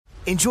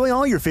Enjoy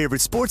all your favorite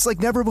sports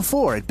like never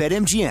before at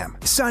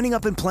BetMGM. Signing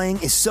up and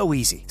playing is so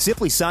easy.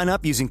 Simply sign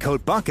up using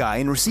code Buckeye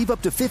and receive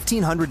up to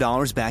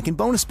 $1,500 back in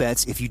bonus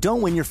bets if you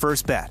don't win your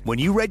first bet. When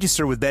you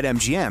register with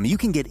BetMGM, you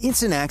can get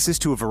instant access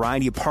to a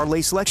variety of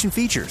parlay selection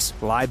features,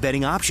 live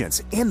betting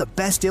options, and the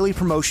best daily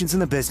promotions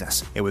in the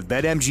business. And with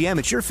BetMGM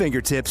at your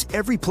fingertips,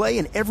 every play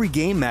and every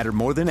game matter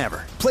more than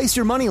ever. Place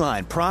your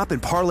moneyline, prop,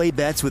 and parlay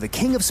bets with the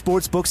king of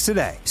sportsbooks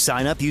today.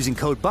 Sign up using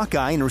code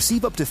Buckeye and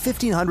receive up to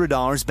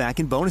 $1,500 back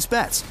in bonus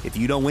bets if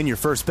you don't win your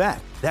first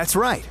bet. That's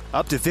right,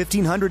 up to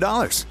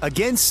 $1,500.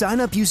 Again, sign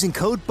up using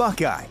code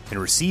Buckeye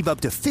and receive up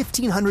to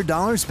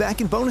 $1,500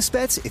 back in bonus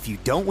bets if you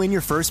don't win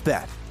your first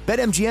bet.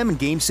 BetMGM and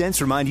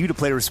GameSense remind you to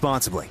play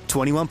responsibly.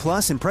 21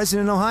 plus and present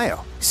in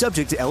Ohio.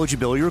 Subject to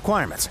eligibility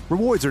requirements.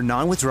 Rewards are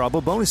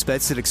non-withdrawable bonus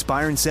bets that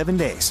expire in 7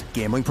 days.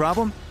 Gambling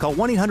problem? Call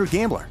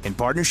 1-800-GAMBLER in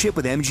partnership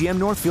with MGM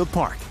Northfield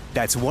Park.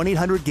 That's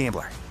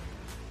 1-800-GAMBLER.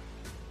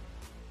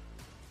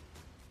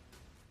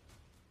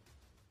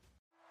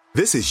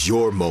 This is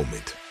your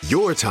moment,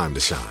 your time to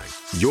shine,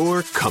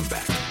 your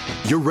comeback.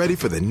 You're ready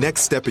for the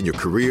next step in your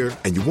career,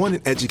 and you want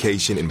an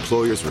education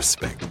employers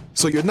respect.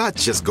 So you're not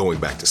just going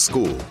back to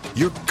school,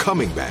 you're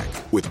coming back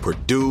with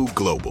Purdue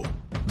Global.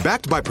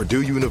 Backed by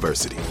Purdue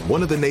University,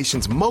 one of the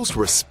nation's most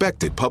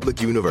respected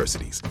public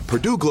universities,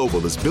 Purdue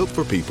Global is built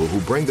for people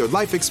who bring their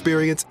life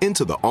experience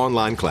into the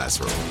online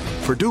classroom.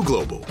 Purdue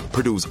Global,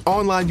 Purdue's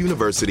online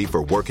university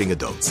for working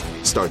adults.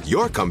 Start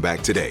your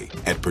comeback today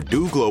at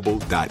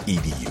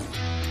purdueglobal.edu.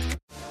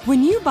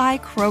 When you buy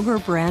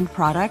Kroger brand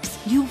products,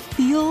 you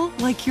feel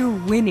like you're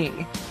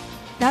winning.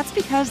 That's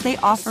because they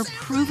offer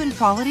proven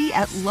quality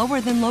at lower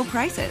than low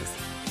prices.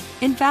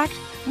 In fact,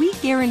 we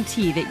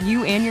guarantee that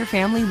you and your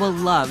family will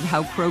love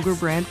how Kroger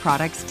brand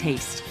products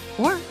taste,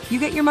 or you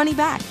get your money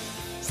back.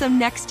 So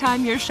next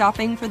time you're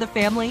shopping for the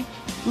family,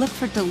 look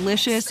for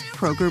delicious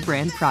Kroger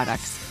brand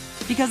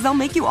products, because they'll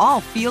make you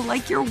all feel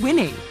like you're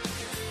winning.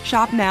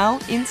 Shop now,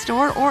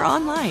 in-store, or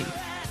online.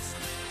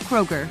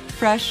 Kroger,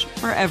 fresh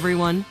for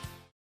everyone.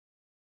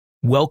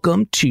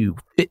 Welcome to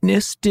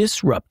Fitness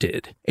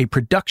Disrupted, a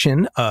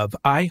production of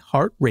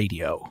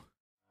iHeartRadio.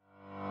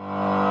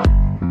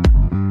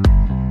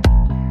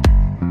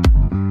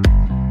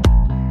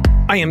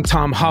 I am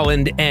Tom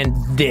Holland, and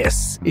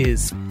this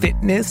is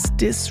Fitness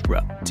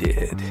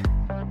Disrupted.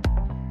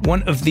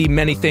 One of the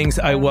many things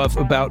I love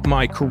about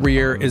my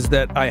career is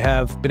that I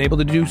have been able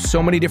to do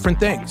so many different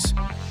things,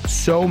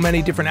 so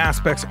many different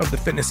aspects of the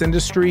fitness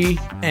industry,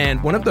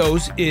 and one of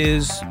those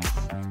is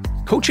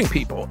coaching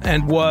people,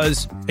 and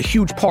was a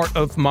huge part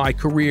of my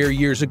career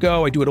years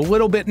ago. I do it a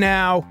little bit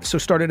now. So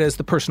started as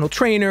the personal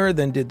trainer,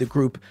 then did the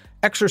group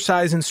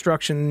exercise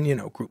instruction,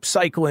 group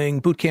cycling,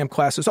 boot camp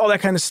classes, all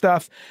that kind of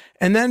stuff.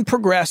 And then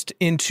progressed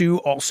into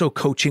also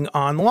coaching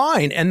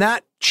online. And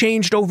that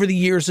changed over the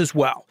years as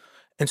well.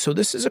 And so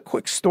this is a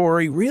quick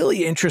story,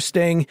 really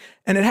interesting.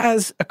 And it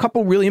has a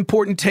couple really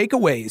important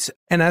takeaways.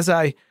 And as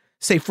I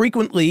say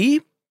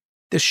frequently,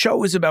 this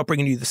show is about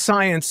bringing you the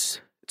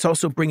science. It's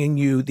also bringing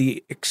you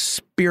the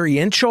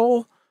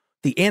experiential,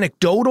 the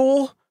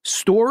anecdotal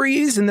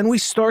stories. And then we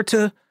start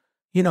to,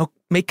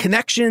 make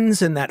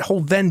connections and that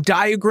whole Venn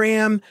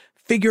diagram,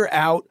 figure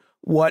out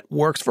what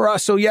works for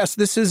us. So yes,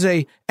 this is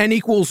a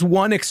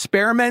N=1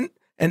 experiment,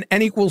 an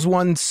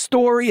N=1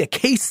 story, a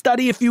case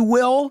study, if you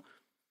will,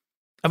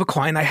 of a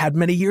client I had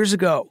many years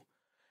ago.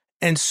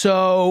 And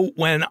so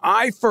when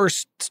I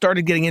first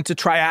started getting into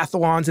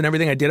triathlons and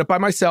everything, I did it by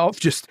myself.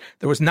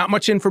 There was not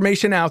much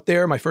information out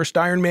there. My first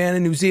Ironman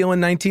in New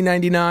Zealand,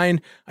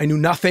 1999, I knew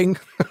nothing,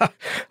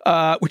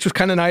 which was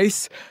kind of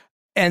nice.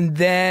 And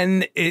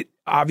then it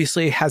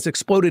obviously has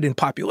exploded in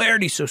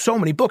popularity. So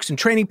many books and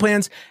training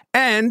plans.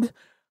 And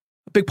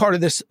a big part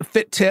of this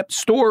Fit Tip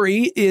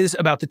story is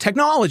about the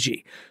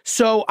technology.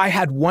 So I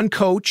had one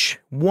coach,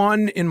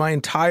 one in my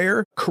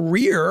entire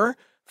career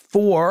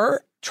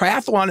for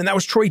triathlon, and that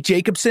was Troy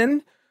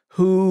Jacobson,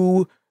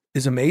 who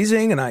is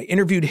amazing. And I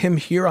interviewed him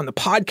here on the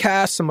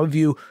podcast. Some of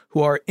you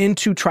who are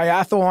into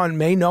triathlon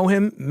may know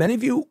him. Many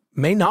of you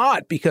may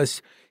not,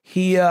 because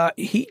he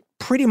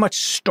pretty much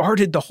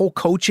started the whole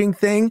coaching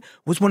thing,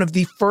 was one of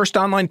the first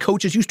online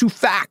coaches, used to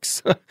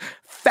fax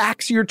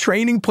your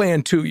training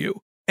plan to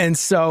you. And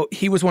so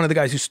he was one of the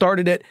guys who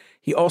started it.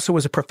 He also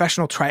was a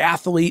professional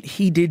triathlete.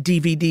 He did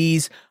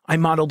DVDs. I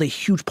modeled a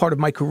huge part of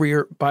my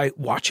career by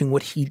watching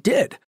what he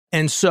did.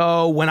 And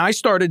so when I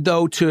started,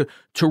 though, to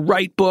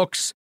write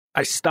books,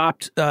 I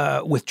stopped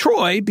with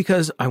Troy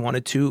because I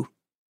wanted to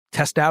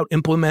test out,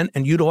 implement,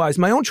 and utilize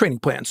my own training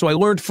plan. So I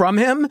learned from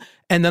him,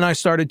 and then I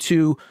started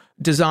to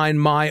design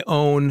my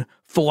own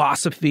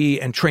philosophy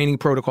and training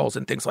protocols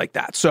and things like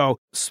that. So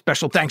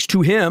special thanks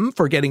to him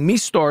for getting me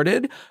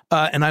started.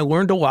 And I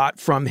learned a lot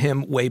from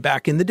him way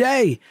back in the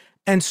day.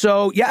 And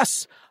so,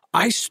 yes,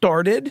 I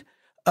started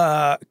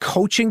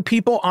coaching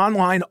people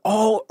online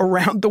all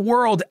around the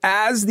world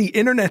as the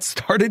internet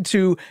started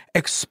to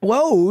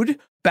explode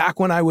back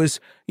when I was,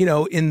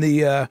 in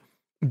the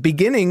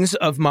beginnings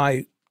of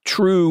my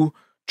true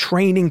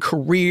training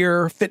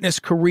career, fitness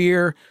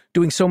career,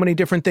 doing so many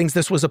different things.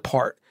 This was a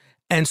part.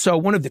 And so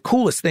one of the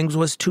coolest things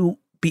was to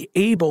be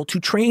able to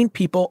train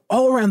people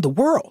all around the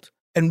world.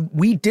 And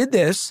we did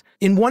this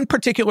in one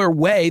particular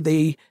way.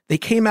 They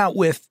came out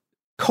with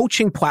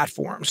coaching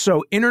platforms.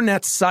 So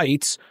internet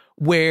sites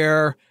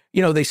where,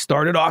 they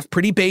started off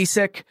pretty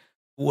basic,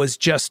 was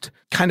just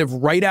kind of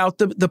write out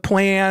the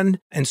plan.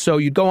 And so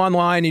you'd go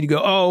online and you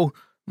go, oh,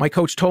 my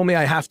coach told me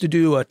I have to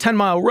do a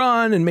 10-mile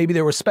run, and maybe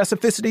there was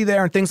specificity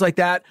there and things like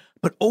that.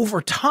 But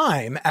over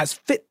time, as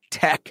fit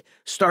tech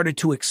started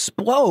to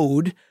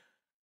explode,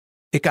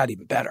 it got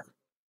even better.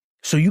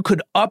 So you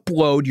could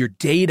upload your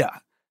data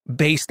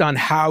based on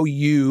how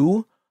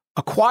you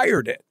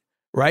acquired it,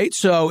 right?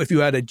 So if you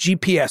had a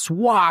GPS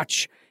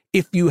watch,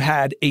 if you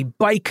had a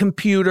bike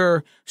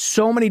computer,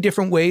 so many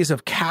different ways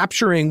of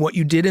capturing what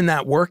you did in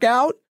that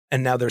workout.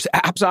 And now there's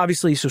apps,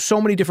 obviously.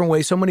 So many different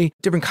ways, so many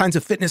different kinds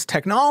of fitness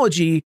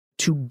technology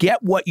to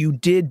get what you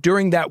did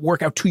during that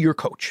workout to your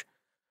coach.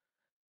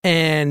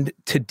 And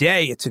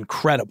today it's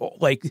incredible.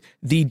 Like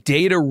the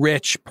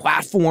data-rich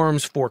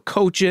platforms for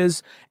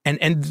coaches and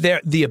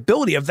the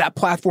ability of that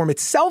platform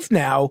itself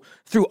now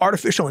through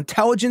artificial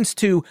intelligence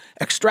to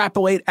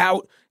extrapolate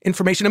out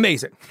information.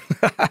 Amazing.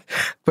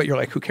 But you're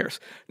like, who cares?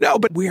 No,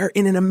 but we are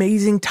in an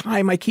amazing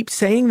time. I keep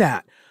saying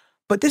that.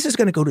 But this is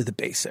going to go to the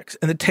basics,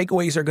 and the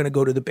takeaways are going to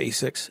go to the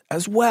basics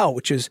as well,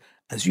 which is,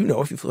 as you know,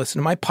 if you've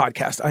listened to my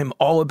podcast, I'm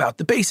all about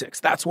the basics.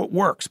 That's what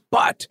works.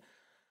 But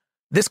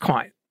this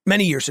client,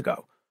 many years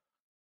ago,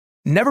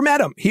 never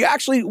met him. He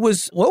actually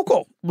was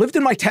local, lived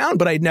in my town,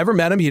 but I'd never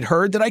met him. He'd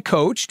heard that I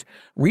coached,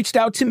 reached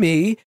out to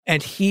me,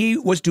 and he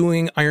was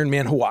doing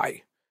Ironman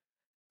Hawaii.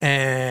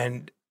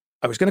 And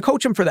I was going to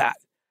coach him for that.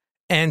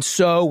 And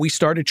so we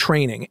started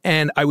training,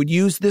 and I would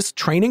use this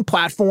training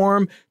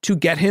platform to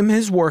get him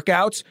his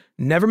workouts.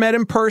 Never met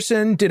in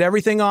person, did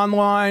everything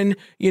online,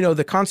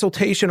 the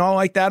consultation, all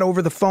like that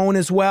over the phone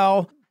as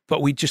well.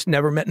 But we just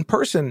never met in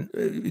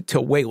person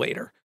till way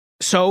later.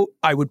 So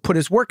I would put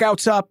his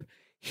workouts up.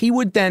 He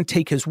would then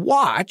take his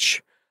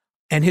watch,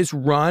 and his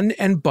run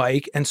and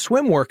bike and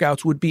swim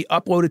workouts would be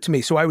uploaded to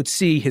me. So I would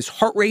see his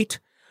heart rate.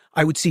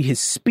 I would see his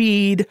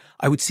speed.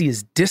 I would see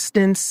his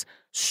distance.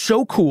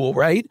 So cool,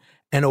 right?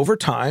 And over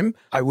time,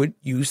 I would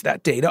use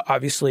that data,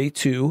 obviously,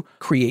 to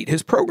create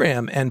his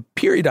program and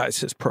periodize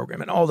his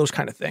program and all those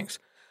kind of things.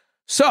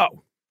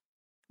 So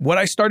what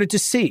I started to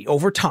see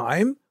over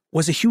time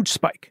was a huge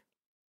spike.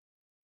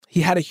 He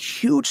had a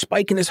huge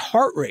spike in his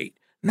heart rate.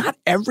 Not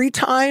every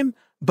time,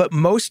 but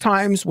most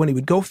times when he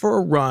would go for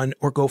a run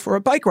or go for a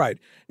bike ride.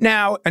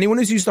 Now, anyone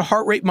who's used a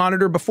heart rate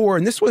monitor before,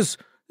 and this was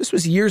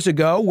years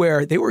ago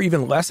where they were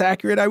even less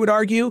accurate, I would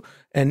argue,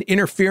 and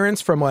interference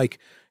from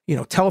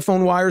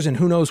telephone wires and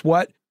who knows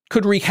what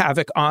could wreak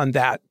havoc on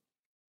that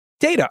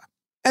data.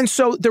 And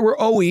so there were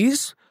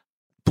always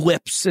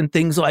blips and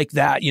things like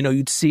that.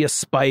 You'd see a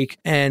spike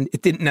and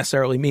it didn't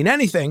necessarily mean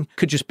anything.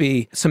 Could just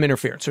be some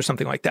interference or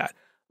something like that.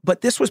 But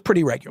this was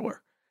pretty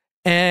regular.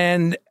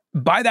 And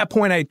by that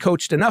point, I had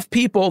coached enough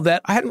people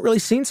that I hadn't really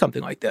seen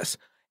something like this.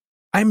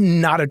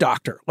 I'm not a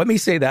doctor. Let me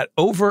say that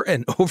over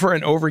and over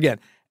and over again.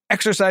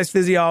 Exercise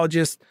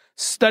physiologist,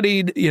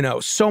 studied,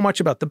 so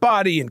much about the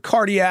body and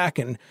cardiac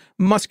and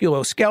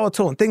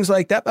musculoskeletal and things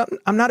like that. But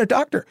I'm not a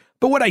doctor.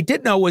 But what I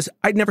did know was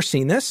I'd never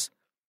seen this.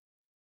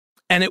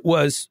 And it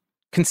was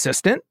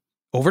consistent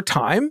over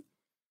time.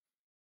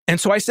 And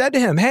so I said to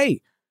him, hey,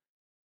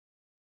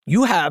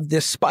 you have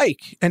this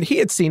spike. And he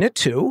had seen it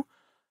too.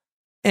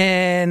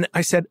 And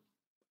I said,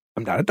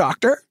 I'm not a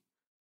doctor,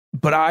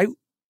 but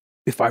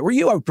if I were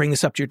you, I would bring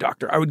this up to your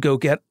doctor. I would go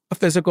get a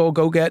physical,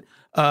 do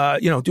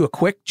a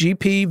quick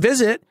GP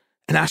visit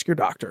and ask your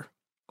doctor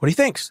what he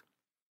thinks.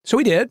 So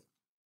he did.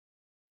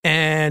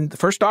 And the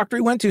first doctor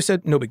he went to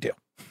said, no big deal.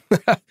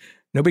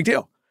 No big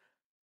deal.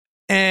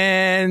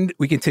 And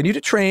we continued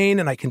to train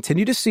and I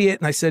continued to see it.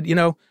 And I said, I'm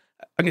going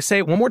to say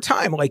it one more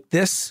time. Like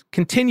this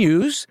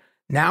continues.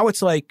 Now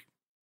it's like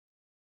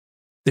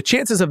the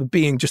chances of it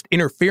being just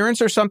interference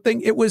or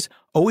something, it was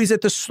always at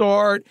the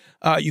start.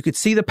 You could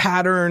see the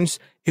patterns.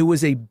 It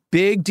was a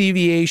big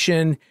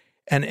deviation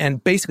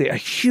and basically a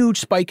huge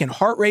spike in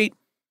heart rate.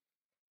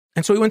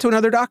 And so we went to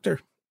another doctor.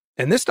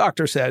 And this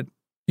doctor said,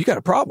 you got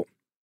a problem.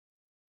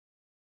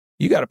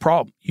 You got a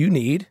problem. You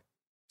need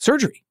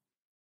surgery,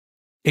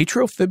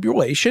 atrial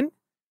fibrillation,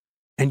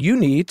 and you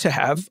need to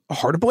have a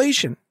heart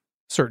ablation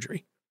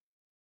surgery.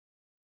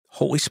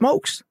 Holy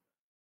smokes.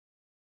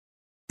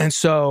 And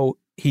so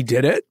he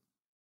did it.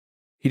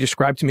 He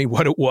described to me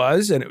what it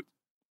was, and it was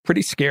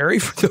pretty scary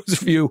for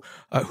those of you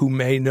who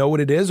may know what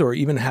it is or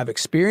even have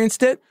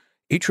experienced it.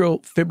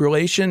 Atrial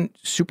fibrillation,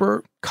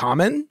 super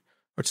common,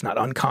 or it's not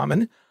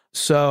uncommon.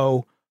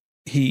 So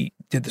he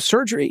did the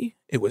surgery.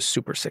 It was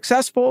super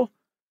successful,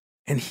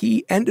 and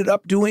he ended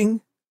up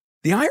doing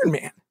the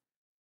Ironman.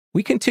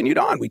 We continued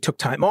on. We took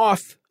time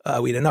off.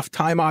 We had enough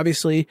time,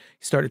 obviously.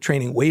 He started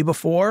training way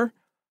before,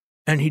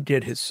 and he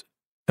did his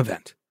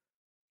event.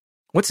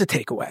 What's the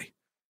takeaway?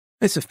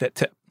 It's a fit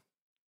tip.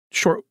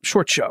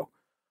 Short show.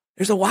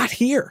 There's a lot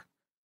here,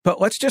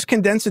 but let's just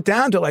condense it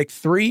down to like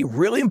 3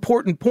 really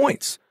important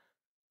points.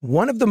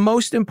 One of the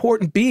most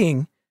important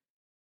being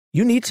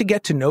You need to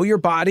get to know your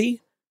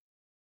body,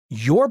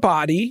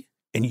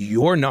 and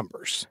your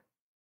numbers.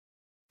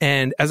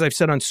 And as I've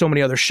said on so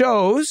many other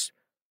shows,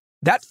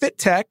 that fit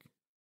tech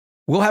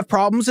will have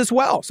problems as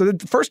well. So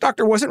the first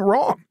doctor wasn't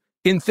wrong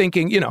in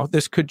thinking,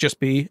 this could just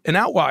be an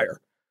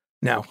outlier.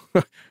 Now,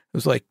 it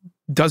was like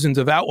dozens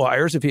of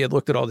outliers if he had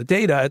looked at all the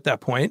data at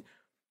that point.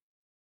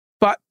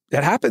 But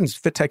that happens.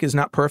 Fit tech is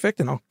not perfect,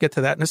 and I'll get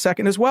to that in a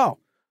second as well.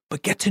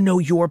 But get to know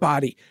your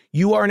body.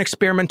 You are an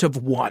experiment of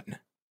one.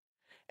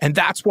 And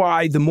that's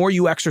why the more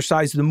you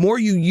exercise, the more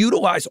you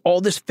utilize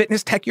all this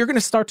fitness tech, you're going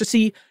to start to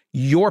see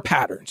your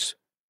patterns.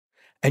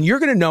 And you're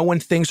going to know when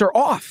things are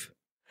off.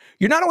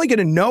 You're not only going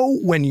to know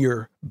when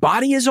your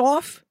body is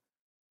off,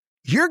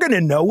 you're going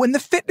to know when the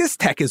fitness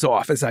tech is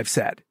off, as I've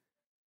said.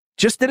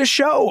 Just did a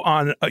show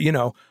on,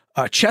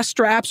 chest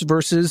straps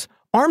versus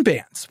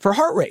armbands for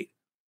heart rate.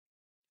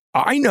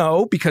 I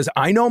know, because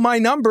I know my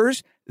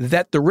numbers,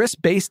 that the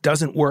wrist-based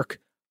doesn't work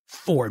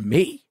for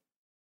me.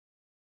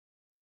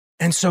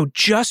 And so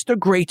just a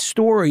great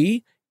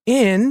story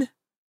in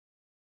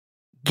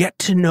get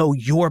to know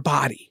your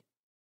body.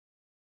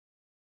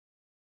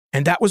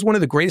 And that was one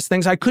of the greatest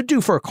things I could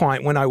do for a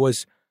client when I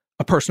was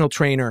a personal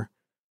trainer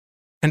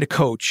and a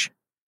coach,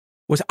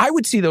 was I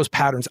would see those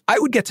patterns. I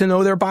would get to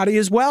know their body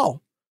as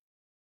well.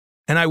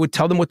 And I would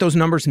tell them what those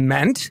numbers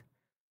meant.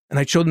 And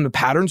I'd show them the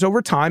patterns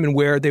over time and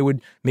where they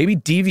would maybe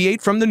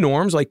deviate from the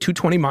norms, like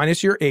 220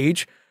 minus your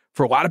age,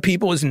 for a lot of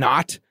people is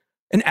not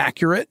an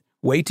accurate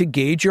way to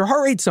gauge your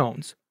heart rate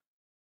zones.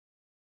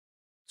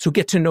 So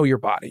get to know your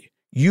body.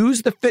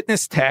 Use the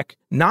fitness tech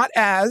not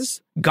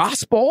as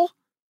gospel,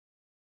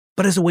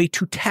 but as a way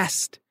to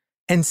test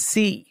and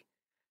see.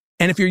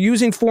 And if you're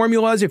using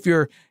formulas, if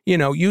you're,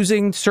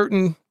 using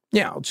certain,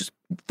 just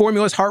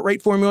formulas, heart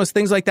rate formulas,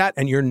 things like that,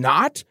 and you're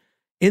not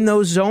in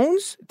those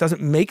zones, it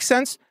doesn't make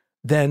sense,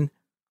 then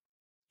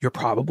you're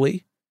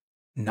probably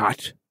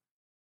not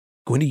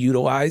going to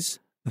utilize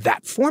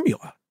that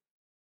formula.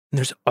 And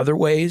there's other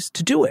ways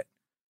to do it.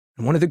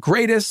 And one of the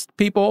greatest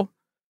people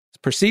is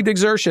perceived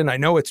exertion. I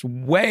know it's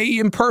way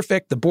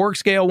imperfect, the Borg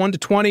scale 1 to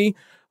 20,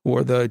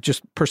 or the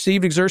just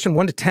perceived exertion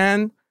 1 to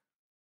 10.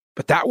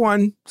 But that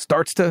one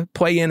starts to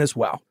play in as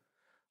well.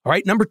 All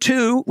right, number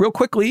 2, real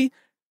quickly,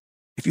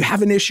 if you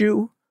have an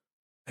issue,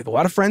 I have a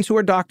lot of friends who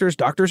are doctors.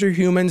 Doctors are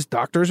humans.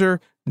 Doctors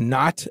are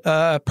not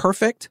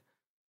perfect.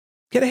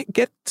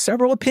 Get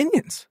several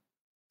opinions,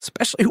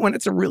 especially when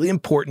it's a really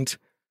important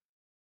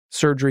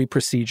surgery,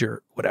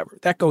 procedure, whatever.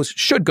 That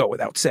should go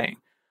without saying.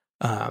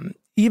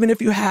 Even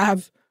if you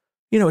have,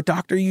 a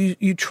doctor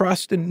you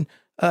trust, and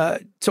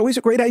it's always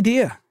a great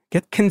idea.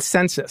 Get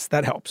consensus.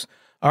 That helps.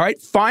 All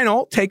right.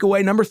 Final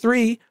takeaway number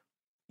 3,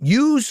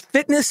 use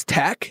fitness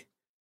tech,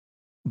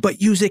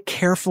 but use it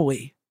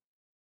carefully.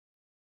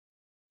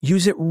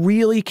 Use it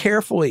really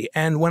carefully.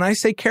 And when I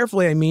say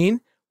carefully, I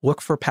mean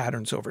look for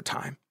patterns over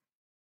time.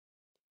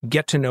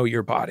 Get to know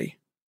your body.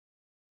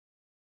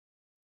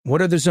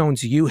 What are the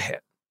zones you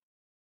hit?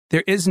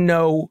 There is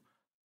no,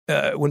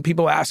 when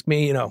people ask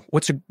me,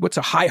 what's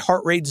a high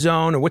heart rate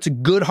zone or what's a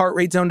good heart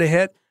rate zone to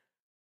hit?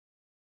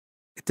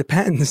 It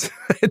depends.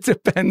 It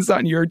depends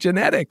on your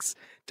genetics.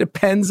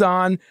 Depends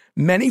on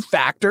many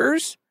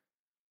factors.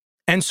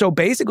 And so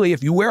basically,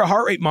 if you wear a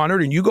heart rate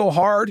monitor and you go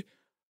hard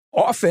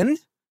often,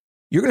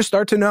 you're going to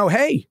start to know,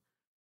 hey,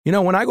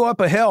 when I go up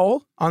a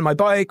hill on my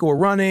bike or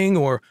running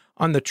or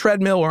on the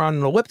treadmill or on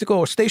an elliptical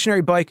or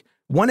stationary bike,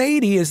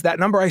 180 is that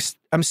number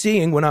I'm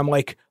seeing when I'm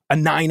like a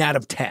 9 out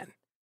of 10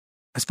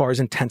 as far as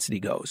intensity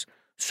goes.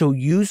 So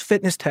use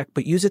fitness tech,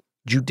 but use it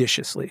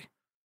judiciously.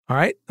 All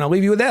right. And I'll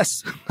leave you with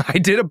this. I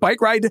did a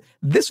bike ride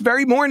this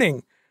very morning.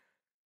 It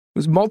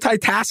was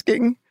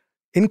multitasking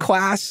in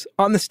class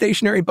on the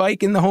stationary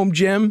bike in the home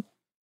gym.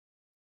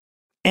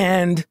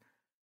 And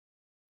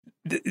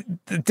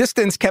the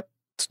distance kept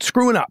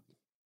screwing up.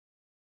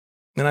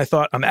 And I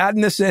thought, I'm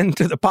adding this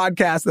into the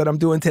podcast that I'm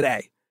doing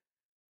today.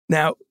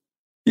 Now,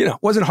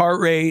 wasn't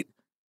heart rate,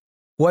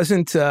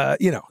 wasn't,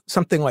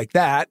 something like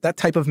that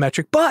type of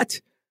metric,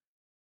 but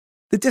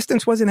the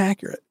distance wasn't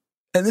accurate.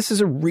 And this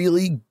is a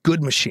really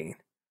good machine.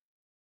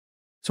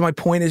 So my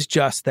point is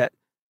just that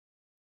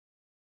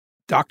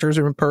doctors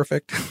are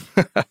imperfect.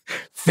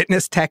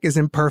 Fitness tech is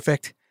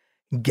imperfect.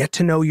 Get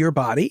to know your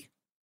body.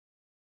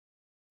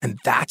 And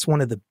that's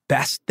one of the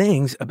best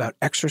things about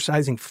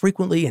exercising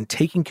frequently and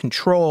taking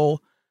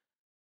control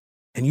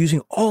and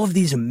using all of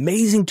these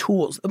amazing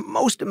tools. The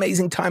most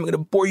amazing time, I'm going to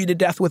bore you to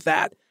death with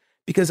that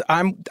because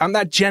I'm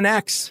that Gen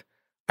X.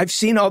 I've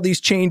seen all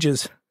these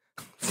changes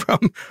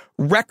from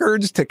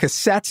records to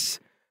cassettes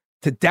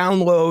to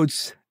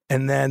downloads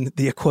and then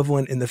the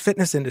equivalent in the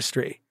fitness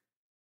industry.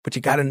 But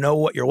you got to know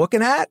what you're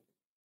looking at.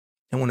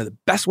 And one of the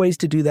best ways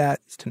to do that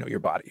is to know your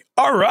body.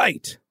 All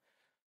right.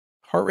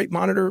 Heart rate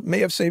monitor may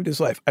have saved his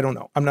life. I don't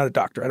know. I'm not a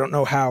doctor. I don't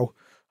know how.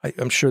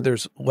 I'm sure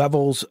there's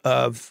levels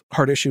of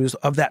heart issues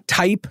of that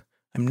type.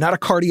 I'm not a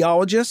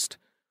cardiologist.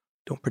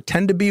 Don't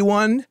pretend to be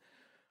one.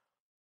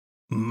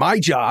 My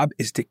job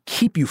is to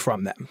keep you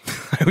from them.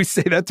 I always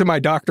say that to my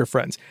doctor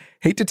friends.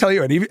 Hate to tell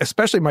you, and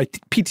especially my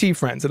PT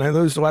friends. And I know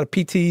there's a lot of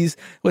PTs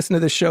listen to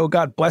this show.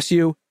 God bless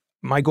you.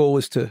 My goal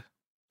is to,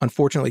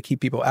 unfortunately,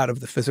 keep people out of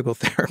the physical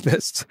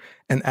therapists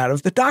and out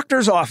of the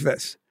doctor's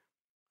office.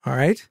 All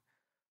right?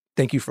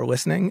 Thank you for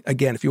listening.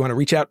 Again, if you want to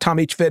reach out, Tom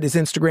H. Fit is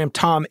Instagram.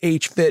 Tom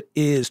H. Fit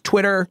is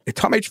Twitter.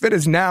 Tom H. Fit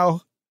is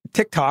now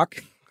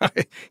TikTok.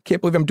 I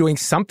can't believe I'm doing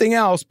something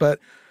else, but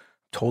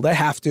told I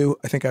have to.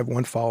 I think I have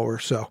 1 follower.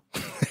 So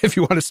if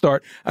you want to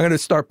start, I'm going to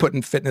start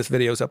putting fitness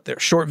videos up there.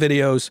 Short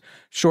videos,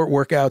 short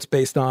workouts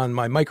based on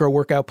my micro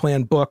workout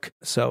plan book.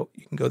 So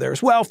you can go there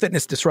as well.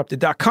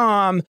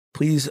 Fitnessdisrupted.com.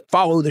 Please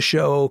follow the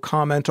show,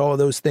 comment, all of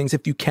those things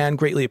if you can.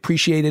 Greatly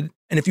appreciated.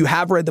 And if you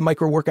have read the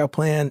micro workout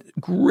plan,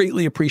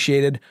 greatly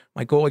appreciated.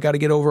 My goal, I got to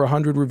get over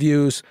 100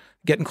 reviews,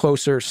 getting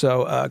closer.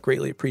 So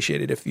greatly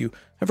appreciated if you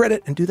have read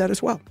it and do that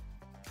as well.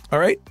 All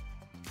right.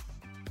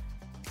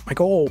 My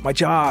goal, my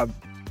job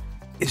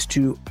is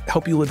to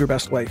help you live your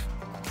best life.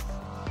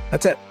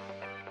 That's it.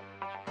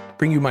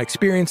 Bring you my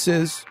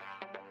experiences,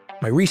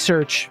 my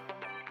research,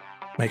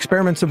 my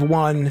experiments of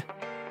one,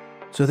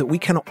 so that we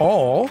can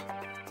all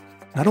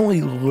not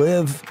only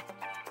live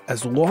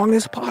as long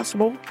as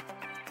possible,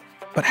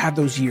 but have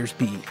those years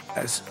be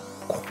as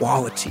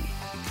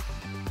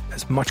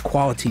much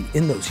quality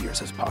in those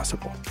years as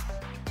possible.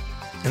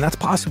 And that's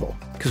possible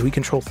because we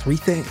control 3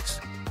 things: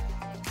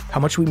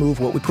 how much we move,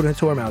 what we put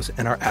into our mouths,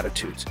 and our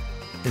attitudes.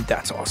 And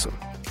that's awesome.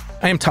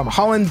 I am Tom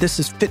Holland. This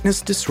is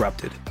Fitness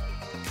Disrupted.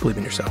 Believe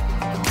in yourself.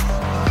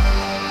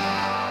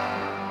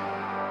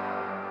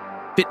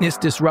 Fitness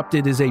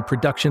Disrupted is a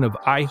production of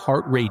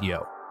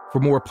iHeartRadio. For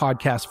more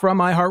podcasts from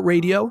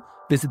iHeartRadio,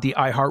 visit the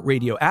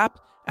iHeartRadio app,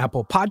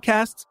 Apple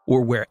Podcasts,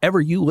 or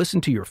wherever you listen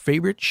to your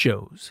favorite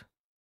shows.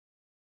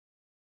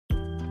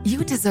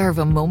 You deserve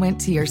a moment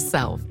to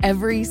yourself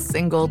every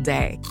single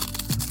day.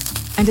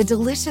 And a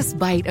delicious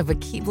bite of a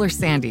Keebler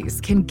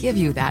Sandies can give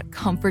you that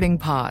comforting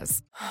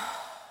pause.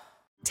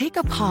 Take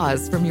a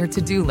pause from your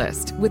to-do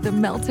list with the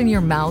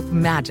melt-in-your-mouth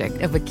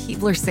magic of a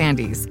Keebler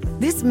Sandies.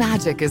 This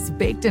magic is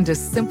baked into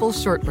simple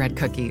shortbread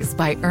cookies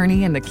by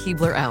Ernie and the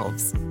Keebler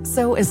Elves.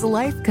 So as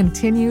life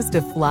continues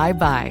to fly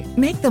by,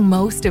 make the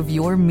most of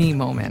your me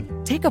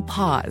moment. Take a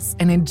pause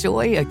and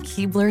enjoy a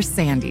Keebler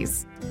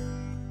Sandies.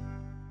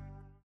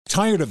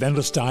 Tired of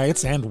endless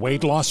diets and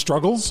weight loss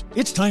struggles?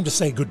 It's time to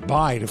say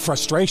goodbye to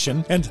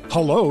frustration and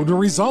hello to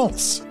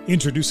results.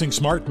 Introducing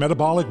Smart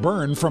Metabolic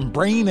Burn from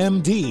Brain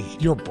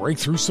MD, your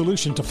breakthrough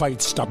solution to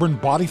fight stubborn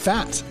body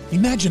fat.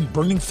 Imagine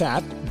burning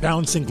fat,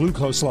 balancing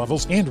glucose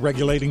levels, and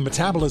regulating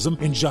metabolism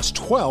in just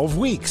 12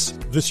 weeks.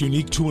 This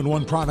unique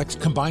 2-in-1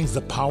 product combines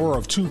the power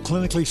of 2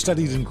 clinically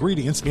studied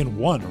ingredients in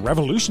one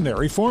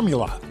revolutionary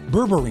formula.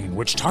 Berberine,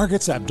 which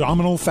targets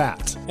abdominal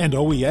fat, and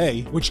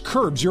OEA, which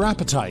curbs your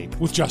appetite.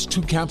 With just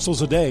 2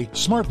 capsules a day,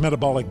 Smart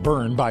Metabolic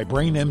Burn by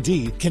Brain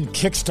MD can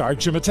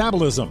kickstart your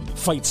metabolism,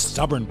 fight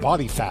stubborn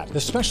body fat,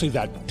 especially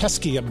that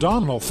pesky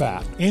abdominal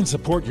fat, and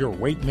support your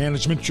weight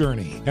management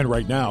journey. And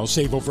right now,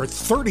 save over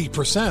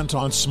 30%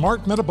 on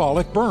Smart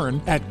Metabolic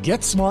Burn at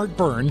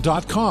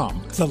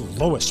GetSmartBurn.com. The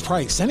lowest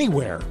price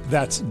anywhere.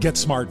 That's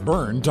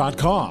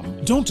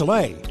GetSmartBurn.com. Don't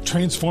delay.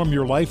 Transform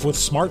your life with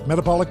Smart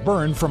Metabolic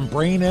Burn from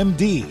Brain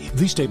MD.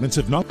 These statements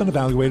have not been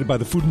evaluated by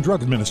the Food and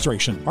Drug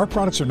Administration. Our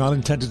products are not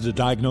intended to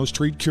diagnose,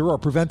 treat, cure, or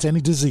prevent any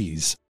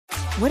disease.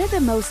 What do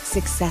the most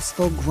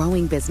successful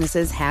growing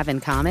businesses have in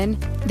common?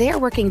 They're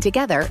working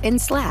together in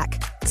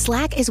Slack.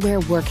 Slack is where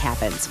work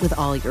happens with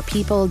all your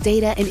people,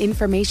 data, and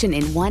information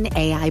in one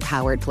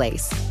AI-powered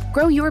place.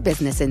 Grow your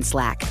business in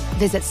Slack.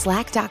 Visit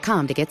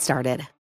slack.com to get started.